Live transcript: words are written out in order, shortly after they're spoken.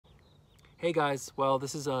Hey guys, well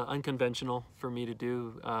this is unconventional for me to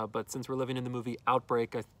do, but since we're living in the movie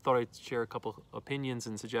Outbreak, I thought I'd share a couple opinions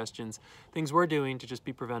and suggestions, things we're doing to just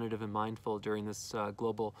be preventative and mindful during this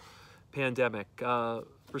global pandemic.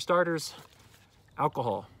 For starters,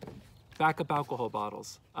 alcohol. Backup alcohol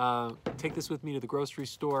bottles. Take this with me to the grocery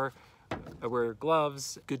store. I wear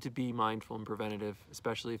gloves. Good to be mindful and preventative,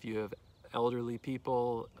 especially if you have elderly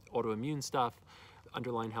people, autoimmune stuff,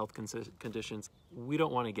 underlying health conditions. We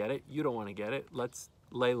don't want to get it. You don't want to get it. Let's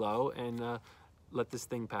lay low and let this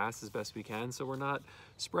thing pass as best we can so we're not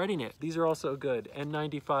spreading it. These are also good.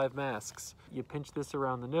 N95 masks. You pinch this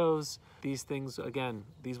around the nose. These things, again,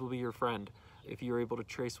 these will be your friend. If you're able to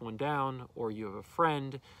trace one down or you have a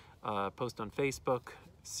friend, post on Facebook,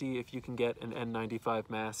 see if you can get an N95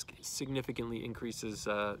 mask. Significantly increases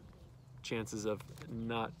chances of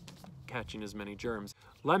not catching as many germs.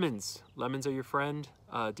 Lemons are your friend,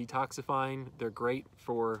 detoxifying. They're great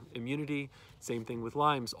for immunity. Same thing with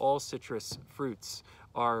limes. All citrus fruits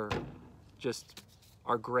are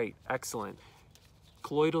great, excellent.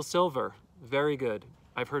 Colloidal silver, very good.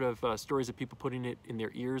 I've heard of stories of people putting it in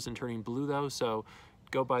their ears and turning blue though, so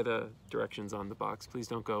go by the directions on the box. Please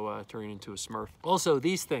don't go turning into a Smurf. Also,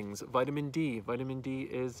 these things, vitamin D. Vitamin D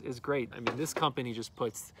is great. I mean, this company just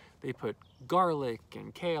they put garlic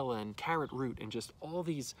and kale and carrot root and just all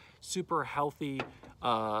these super healthy,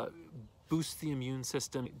 boost the immune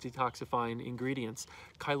system, detoxifying ingredients.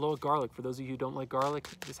 Kailua garlic, for those of you who don't like garlic,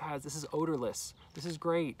 this is odorless. This is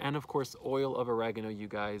great. And of course, oil of oregano, you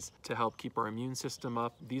guys, to help keep our immune system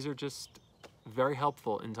up. These are just very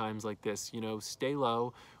helpful in times like this. You know, stay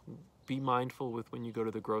low, be mindful with when you go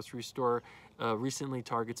to the grocery store. Recently,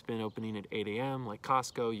 Target's been opening at 8 a.m. like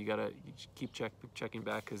Costco. You gotta keep checking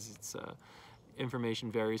back because it's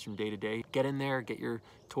information varies from day to day. Get in there, get your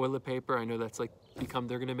toilet paper. I know that's like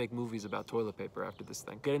they're gonna make movies about toilet paper after this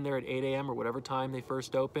thing. Get in there at 8 a.m. or whatever time they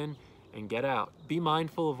first open and get out. Be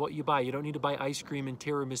mindful of what you buy. You don't need to buy ice cream and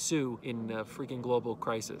tiramisu in a freaking global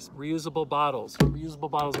crisis. Reusable bottles.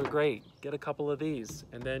 Reusable bottles are great. Get a couple of these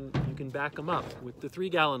and then you can back them up with the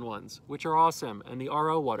 3-gallon ones, which are awesome, and the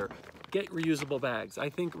RO water. Get reusable bags. I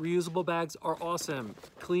think reusable bags are awesome.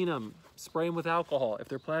 Clean them, spray them with alcohol. If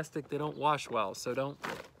they're plastic, they don't wash well, so don't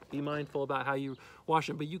be mindful about how you wash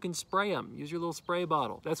them, but you can spray them. Use your little spray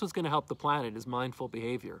bottle. That's what's gonna help the planet is mindful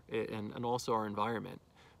behavior and also our environment,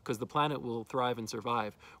 because the planet will thrive and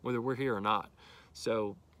survive whether we're here or not.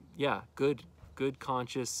 So yeah, good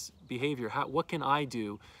conscious behavior. What can I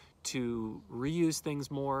do to reuse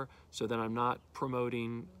things more so that I'm not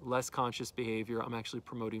promoting less conscious behavior? I'm actually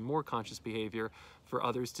promoting more conscious behavior for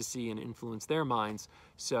others to see and influence their minds,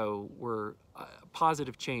 so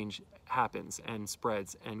positive change happens and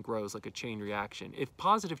spreads and grows like a chain reaction. If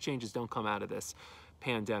positive changes don't come out of this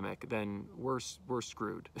pandemic, then we're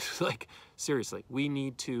screwed. Like, seriously, we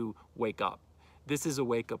need to wake up. This is a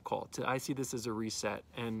wake-up call. I see this as a reset.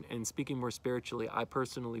 And speaking more spiritually, I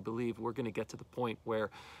personally believe we're going to get to the point where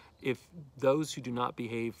if those who do not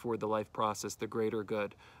behave for the life process, the greater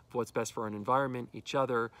good, for what's best for our environment, each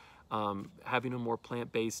other, having a more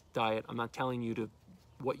plant-based diet, I'm not telling you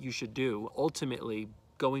what you should do. Ultimately,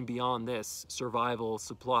 going beyond this, survival,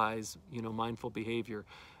 supplies, mindful behavior,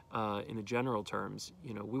 in the general terms,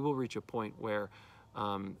 we will reach a point where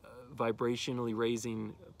vibrationally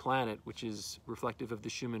raising planet, which is reflective of the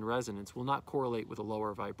Schumann resonance, will not correlate with a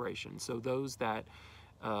lower vibration. So those that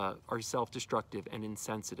are self-destructive and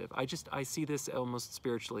insensitive, I see this almost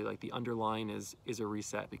spiritually, like the underlying is a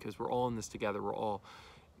reset, because we're all in this together. We're all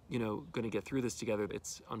going to get through this together.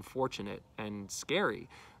 It's unfortunate and scary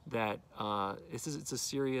that it's a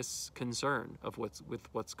serious concern of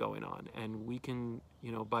what's going on, and we can,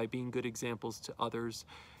 by being good examples to others,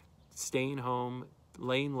 staying home,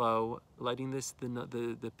 laying low, letting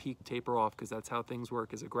the peak taper off, because that's how things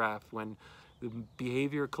work as a graph. When the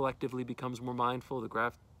behavior collectively becomes more mindful, the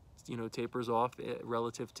graph tapers off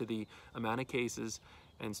relative to the amount of cases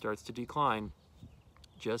and starts to decline.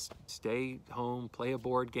 Just stay home, play a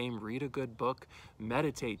board game, read a good book,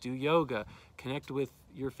 meditate, do yoga, connect with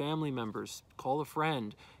your family members, call a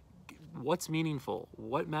friend. What's meaningful?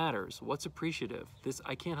 What matters? What's appreciative?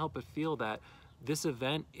 I can't help but feel that this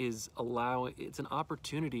event it's an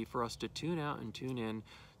opportunity for us to tune out and tune in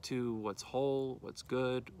to what's whole, what's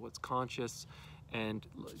good, what's conscious, and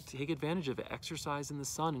take advantage of it. Exercise in the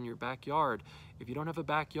sun in your backyard. If you don't have a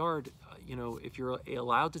backyard, if you're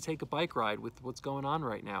allowed to take a bike ride with what's going on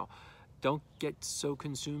right now, don't get so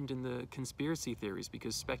consumed in the conspiracy theories,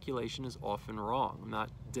 because speculation is often wrong. I'm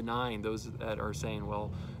not denying those that are saying,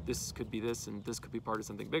 well, this could be this and this could be part of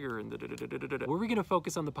something bigger and da-da-da-da-da-da. Were we going to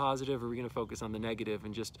focus on the positive, or are we going to focus on the negative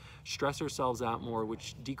and just stress ourselves out more,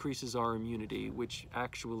 which decreases our immunity, which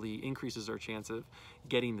actually increases our chance of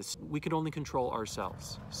getting this? We can only control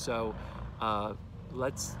ourselves. So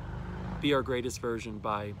let's be our greatest version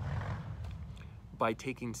by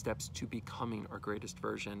taking steps to becoming our greatest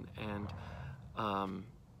version, and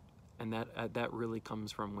that really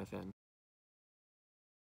comes from within.